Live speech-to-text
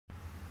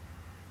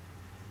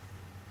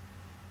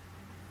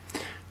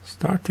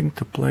starting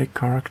to play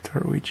character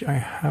which I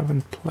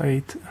haven't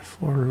played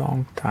for a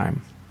long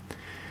time.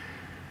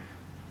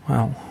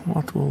 Well,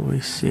 what will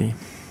we see?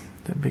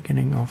 The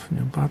beginning of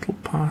new battle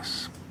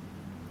pass.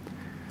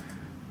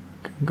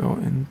 Can go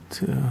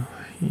into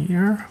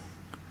here,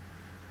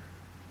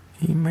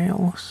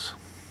 emails,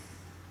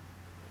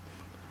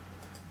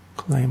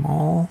 claim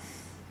all.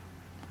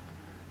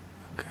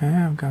 Okay,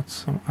 I've got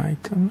some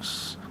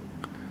items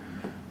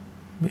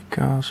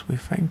because we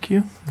thank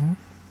you.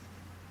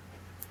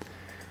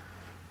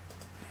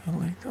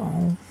 Delete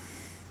all.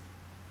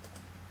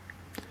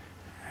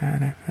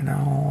 Anything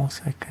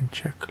else I can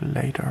check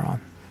later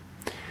on.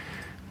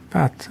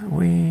 But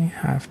we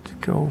have to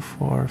go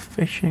for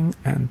fishing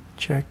and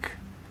check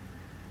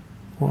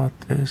what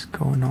is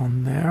going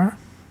on there.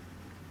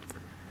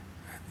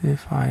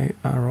 If I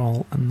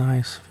roll a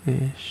nice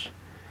fish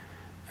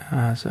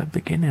as a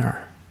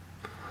beginner.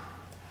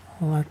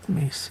 Let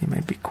me see,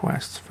 maybe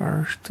quests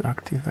first to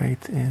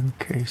activate in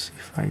case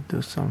if I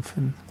do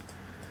something.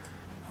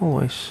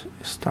 Always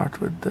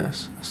start with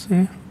this.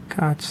 See,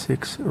 catch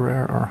 6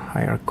 rare or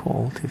higher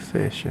quality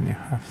fish and you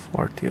have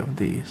 40 of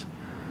these.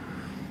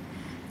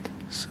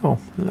 So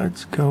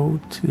let's go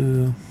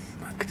to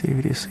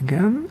activities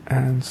again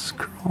and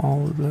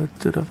scroll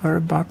to the very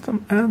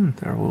bottom, and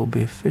there will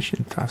be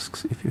fishing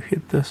tasks. If you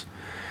hit this,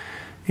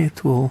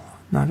 it will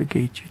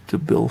navigate you to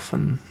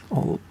Bilfen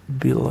or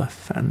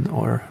Bilefen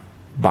or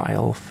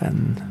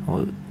Bilefen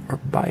or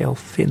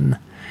Bilefin,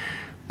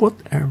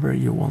 whatever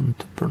you want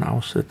to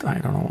pronounce it. I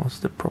don't know what's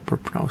the proper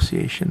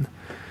pronunciation.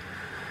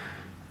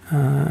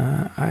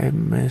 I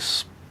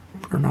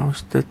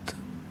mispronounced it,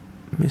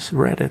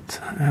 misread it,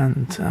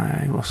 and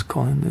I was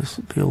calling this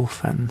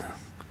Bilefen,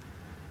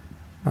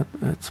 but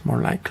it's more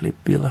likely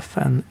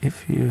Bilefen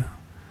if you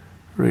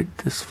read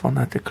this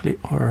phonetically,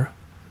 or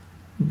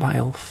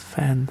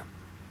Bilefen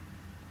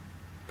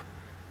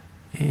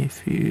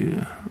if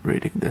you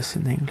reading this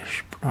in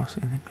English,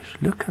 pronouncing in English.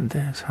 Look at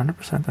this,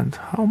 100%, and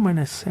how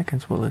many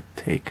seconds will it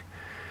take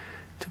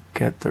to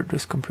get there?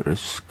 This computer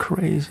is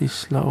crazy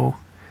slow.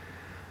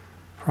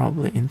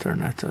 Probably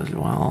internet as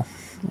well.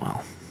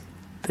 Well,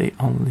 they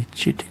only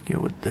cheating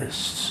you with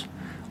this.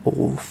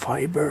 Oh,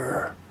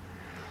 fiber.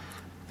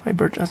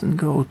 Fiber doesn't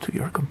go to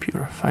your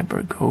computer.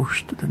 Fiber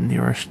goes to the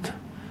nearest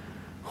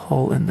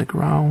hole in the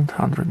ground,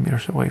 100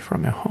 meters away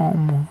from your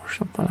home or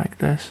something like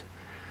this.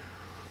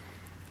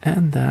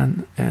 And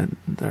then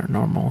their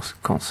normal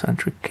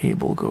concentric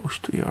cable goes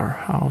to your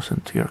house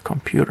and to your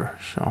computer.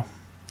 So,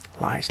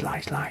 lies,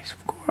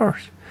 of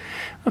course.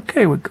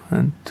 Okay, we're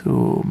going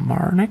to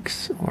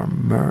Marnix or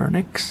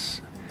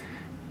Mernix,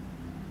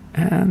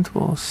 and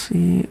we'll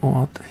see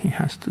what he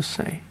has to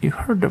say. You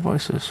heard the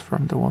voices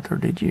from the water,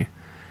 did you?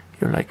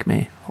 You're like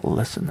me, a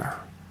listener.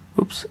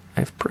 Oops,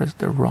 I've pressed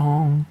the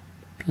wrong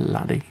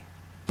bloody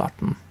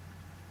button.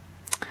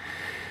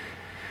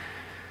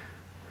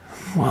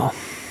 Well,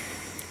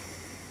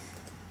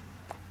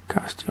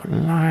 cast your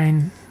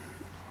line,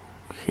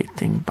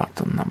 hitting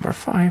button number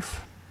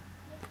 5.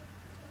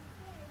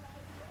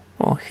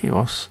 Well, he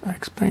was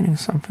explaining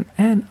something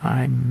and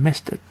I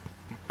missed it.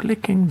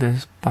 Clicking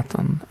this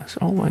button as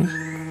always.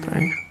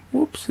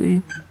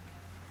 Whoopsie.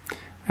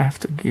 I have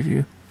to give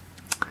you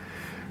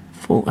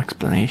full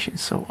explanation.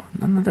 So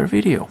another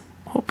video.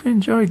 Hope you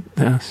enjoyed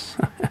this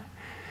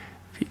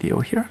video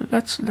here.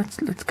 Let's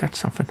catch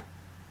something.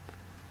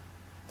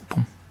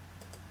 Boom.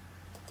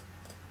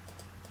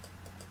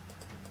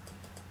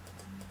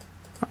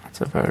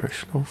 That's a very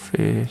slow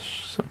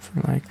fish.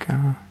 Something like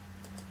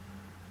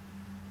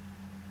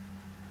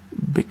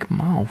big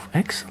mouth.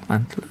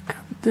 Excellent. Look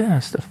at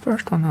this. The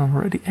first one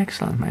already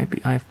excellent.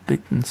 Maybe I've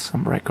beaten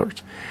some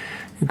records.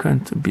 You're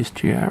going to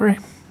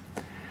bestiary.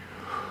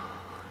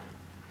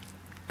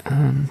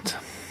 And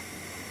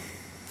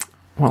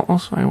well,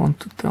 also I want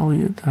to tell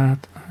you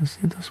that I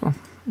see this one.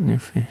 New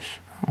fish.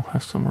 I'll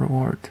have some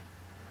reward.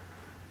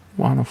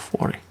 1 of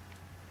 40.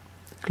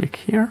 Click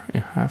here.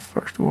 You have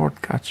first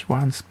reward, catch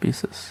 1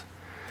 species.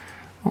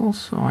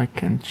 Also I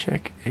can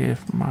check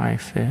if my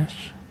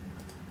fish,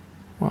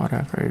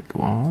 whatever it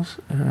was,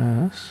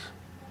 is...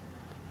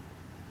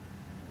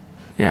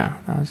 Yeah,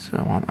 that's the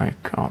one I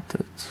caught.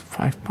 It's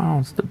 5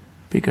 pounds. The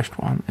biggest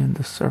one in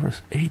the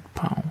service, 8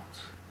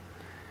 pounds.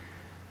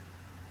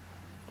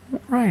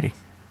 Alrighty.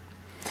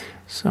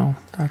 So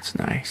that's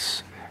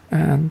nice.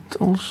 And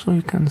also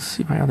you can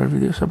see my other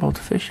videos about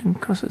fishing,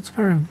 because it's a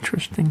very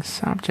interesting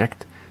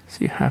subject.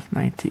 So you have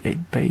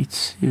 98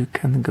 baits. You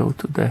can go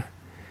to the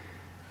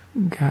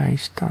guy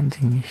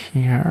standing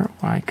here.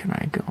 Why can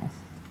I go?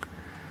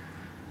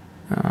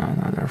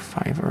 Another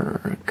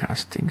fiver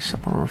casting.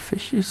 Some more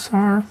fishes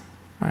are.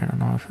 I don't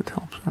know if it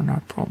helps or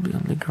not. Probably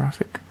only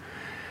graphic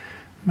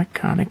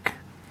mechanic.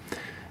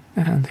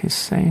 And he's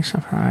saying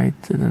something I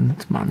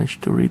didn't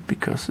manage to read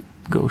because it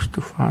goes too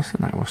fast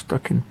and I was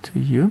talking to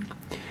you.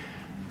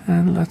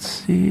 And let's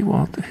see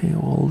what he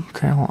will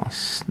tell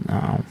us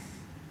now.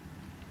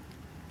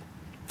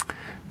 I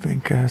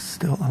think it's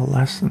still a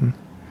lesson.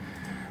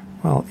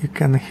 Well, you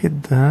can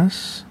hit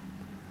this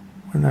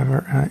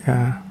whenever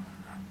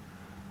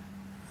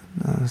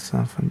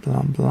Something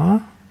blah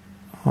blah.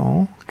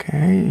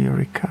 Okay, you're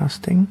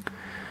recasting.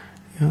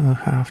 You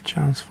have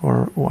chance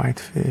for white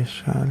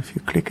fish. If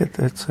you click it,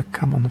 it's a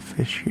common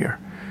fish here.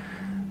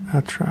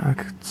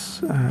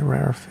 Attracts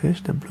rare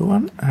fish, the blue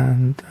one,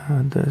 and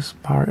this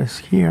bar is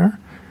here.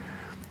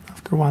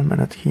 After 1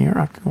 minute here,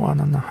 after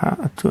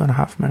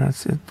 2.5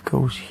 minutes, it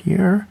goes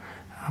here,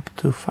 up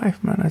to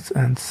 5 minutes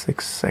and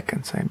 6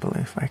 seconds, I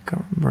believe, I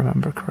can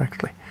remember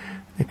correctly.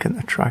 They can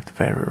attract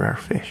very rare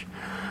fish.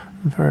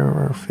 Very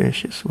rare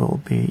fishes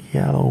will be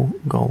yellow,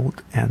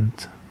 gold, and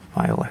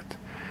violet.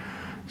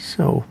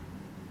 So,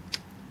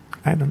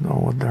 I don't know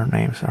what their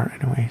names are,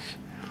 anyways.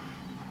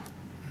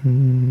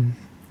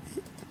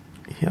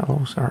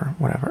 Yellows are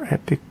whatever,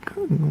 epic.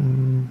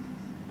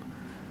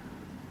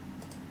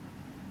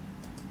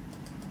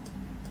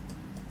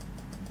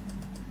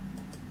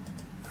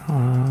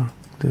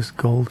 This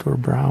gold or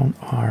brown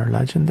are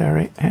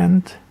legendary,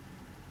 and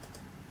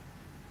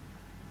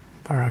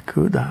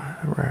barracuda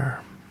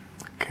rare.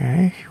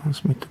 Okay, he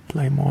wants me to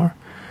play more.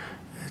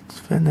 It's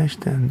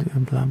finished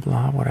and blah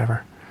blah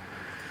whatever.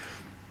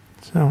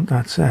 So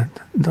that's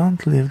it.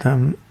 Don't leave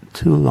them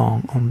too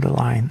long on the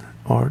line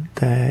or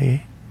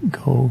they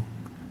go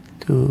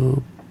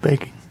to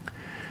begging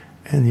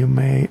and you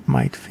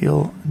might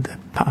feel the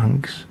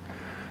pangs.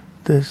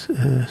 This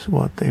is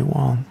what they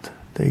want.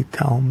 They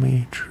tell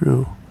me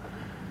true.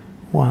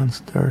 Once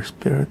their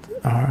spirits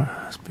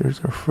are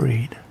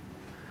freed.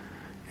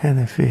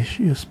 Any fish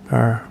you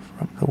spare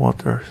from the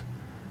waters,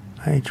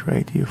 I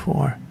trade you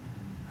for.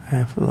 I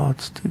have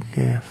lots to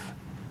give.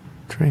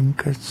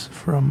 Trinkets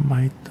from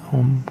my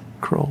tomb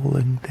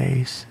crawling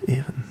days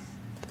even.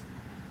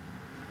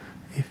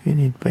 If you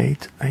need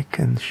bait, I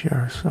can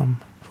share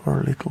some for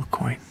a little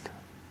coin.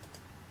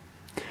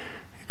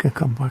 You can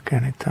come back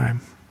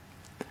anytime.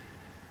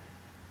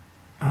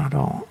 At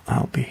all,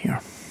 I'll be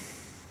here.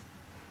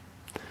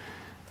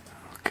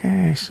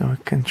 Okay, so we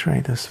can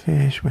trade as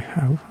fish. We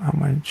have how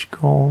much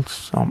gold,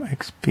 some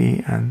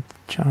XP, and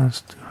chance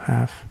to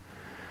have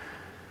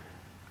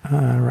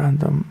a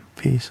random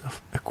piece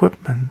of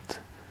equipment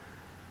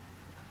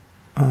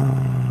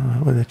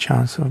with a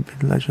chance of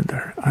being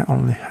legendary. I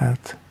only had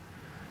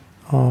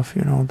of,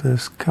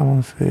 this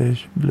common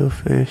fish, blue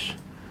fish,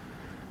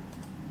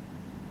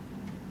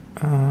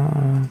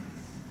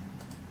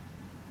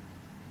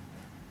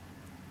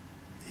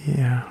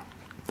 yeah,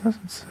 it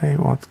doesn't say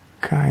what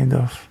kind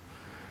of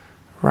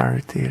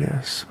rarity it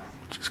is,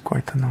 which is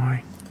quite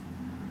annoying.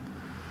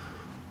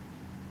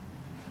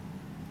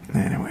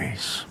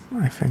 Anyways,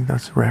 I think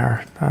that's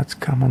rare, that's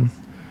common,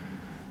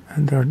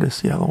 and there are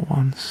these yellow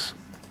ones.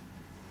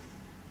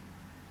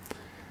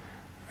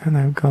 And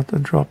I've got a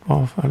drop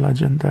of a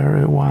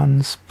legendary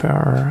once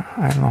per,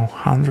 I don't know,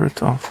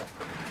 100 of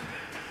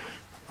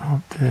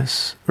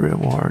these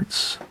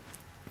rewards.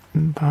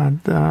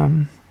 But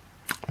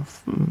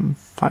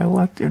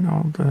violet,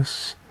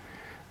 this,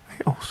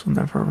 I also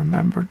never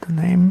remembered the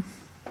name.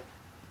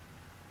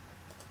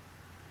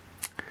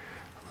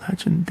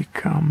 Legend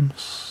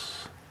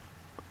becomes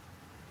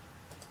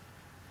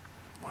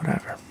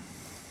whatever.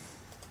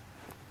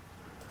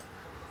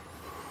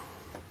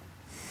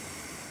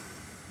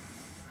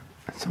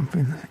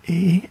 Something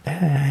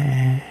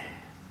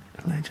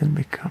legend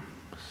becomes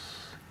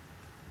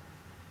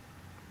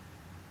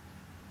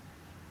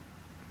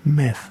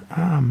myth.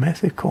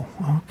 Mythical.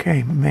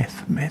 Okay,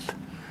 myths,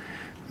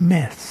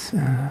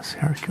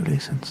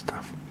 Hercules and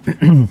stuff.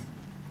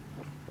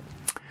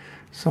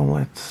 So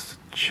let's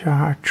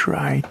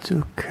try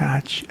to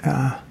catch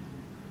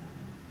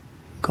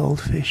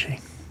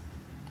goldfishing.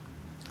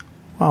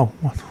 Wow,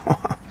 what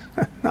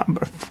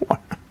number 4?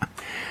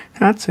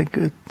 That's a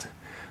good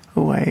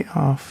way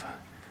of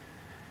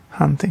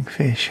hunting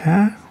fish,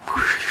 huh?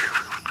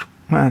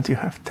 And you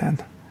have 10.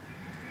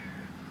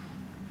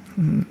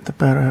 The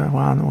better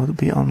one would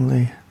be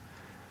only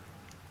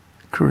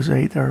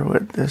Crusader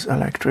with this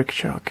electric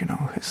shock,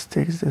 he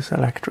sticks these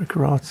electric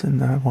rods in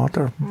the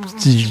water.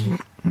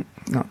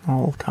 Not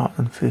all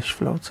 1,000 fish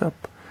floats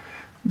up,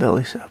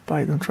 bellies up.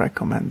 I don't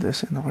recommend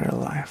this in real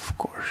life, of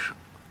course.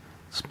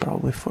 It's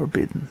probably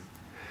forbidden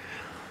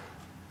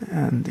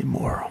and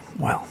immoral.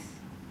 Well,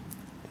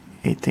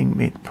 eating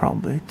meat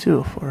probably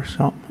too for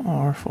some,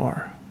 or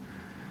for,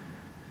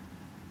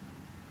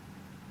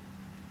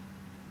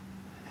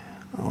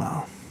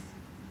 well,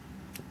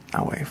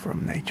 away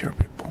from nature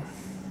people.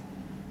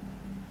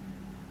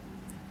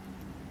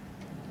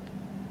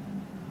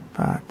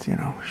 But,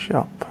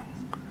 shop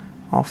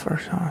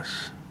offers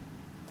us.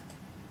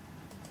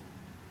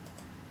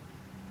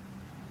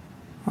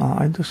 Well,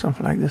 I do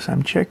something like this,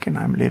 I'm checking,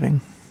 I'm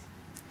leaving.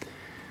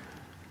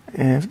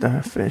 If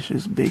the fish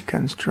is big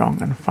and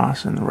strong and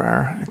fast and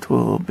rare,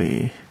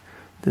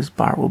 this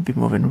bar will be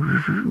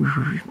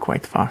moving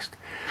quite fast.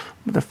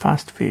 But the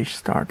fast fish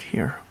start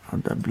here,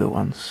 the blue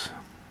ones,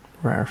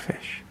 rare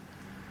fish.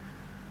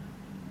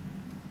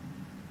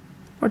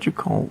 What you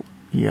call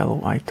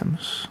yellow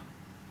items?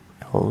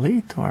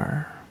 Elite,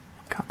 or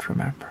I can't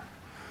remember.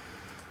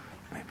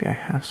 Maybe I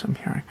have some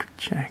here I could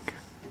check.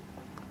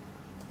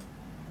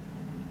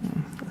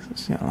 Doesn't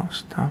this yellow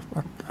stuff,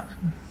 but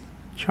doesn't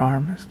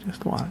charm, it's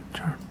just wild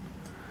charm.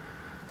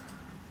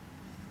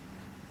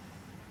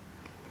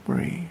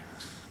 Breeze,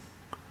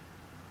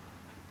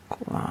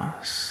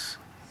 class,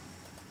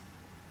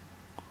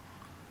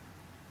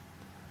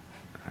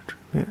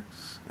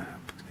 attributes,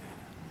 empty,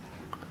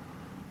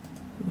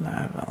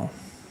 level.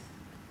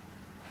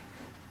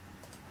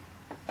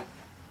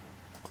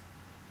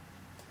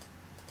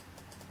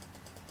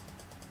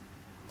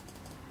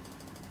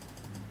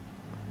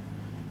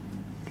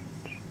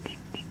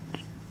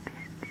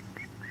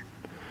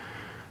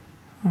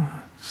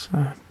 It's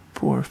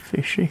poor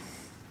fishy.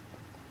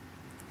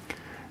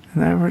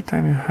 And every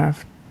time you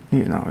have,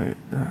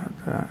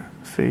 the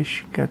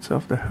fish gets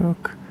off the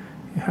hook,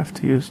 you have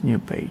to use new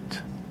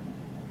bait.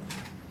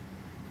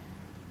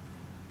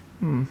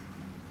 1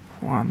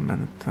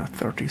 minute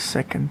 30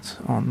 seconds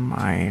on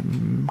my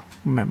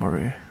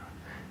memory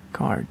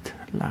card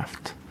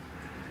left.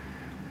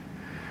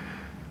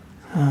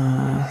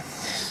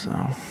 So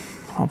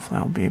hopefully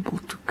I'll be able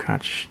to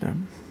catch the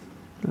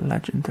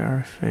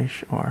legendary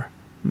fish or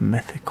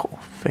mythical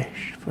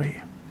fish for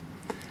you.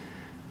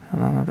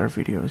 And on other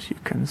videos you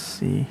can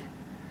see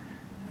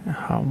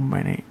how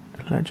many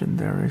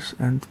legendaries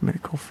and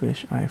mythical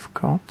fish I've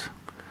caught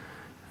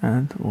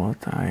and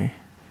what I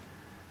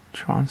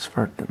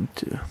transferred them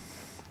to.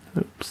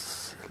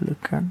 Oops,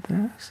 look at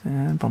this,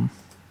 and boom.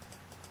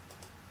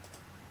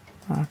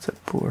 That's a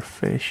poor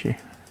fishy.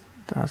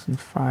 Doesn't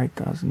fight,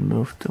 doesn't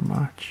move too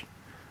much.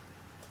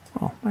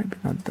 Well, maybe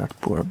not that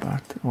poor,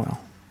 but well,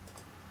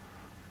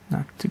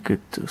 not too good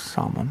to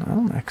summon.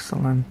 Well,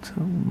 excellent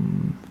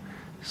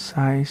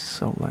size,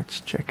 so let's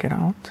check it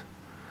out.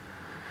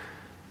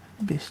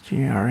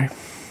 Bestiary.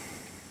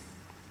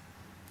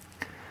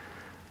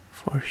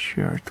 For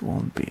sure it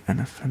won't be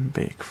anything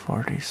big.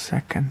 40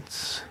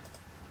 seconds.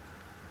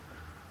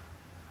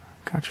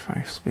 Catch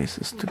 5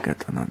 species to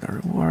get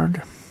another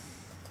reward.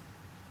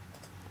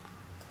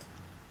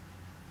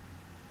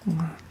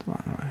 That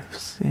one I've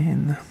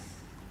seen.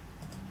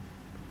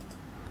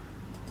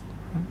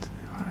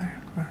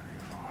 25,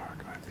 24,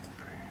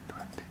 23,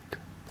 22.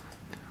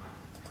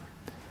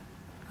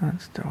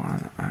 That's the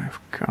one I've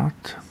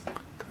got.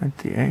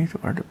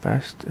 28, where the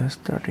best is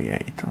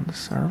 38 on the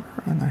server,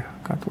 and I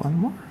got one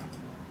more.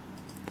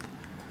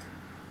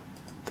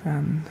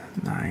 10,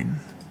 9,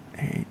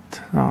 8.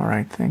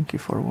 Alright, thank you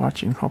for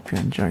watching. Hope you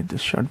enjoyed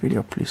this short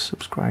video. Please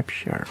subscribe,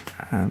 share,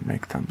 and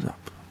make thumbs up.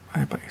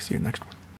 Bye bye. See you next one.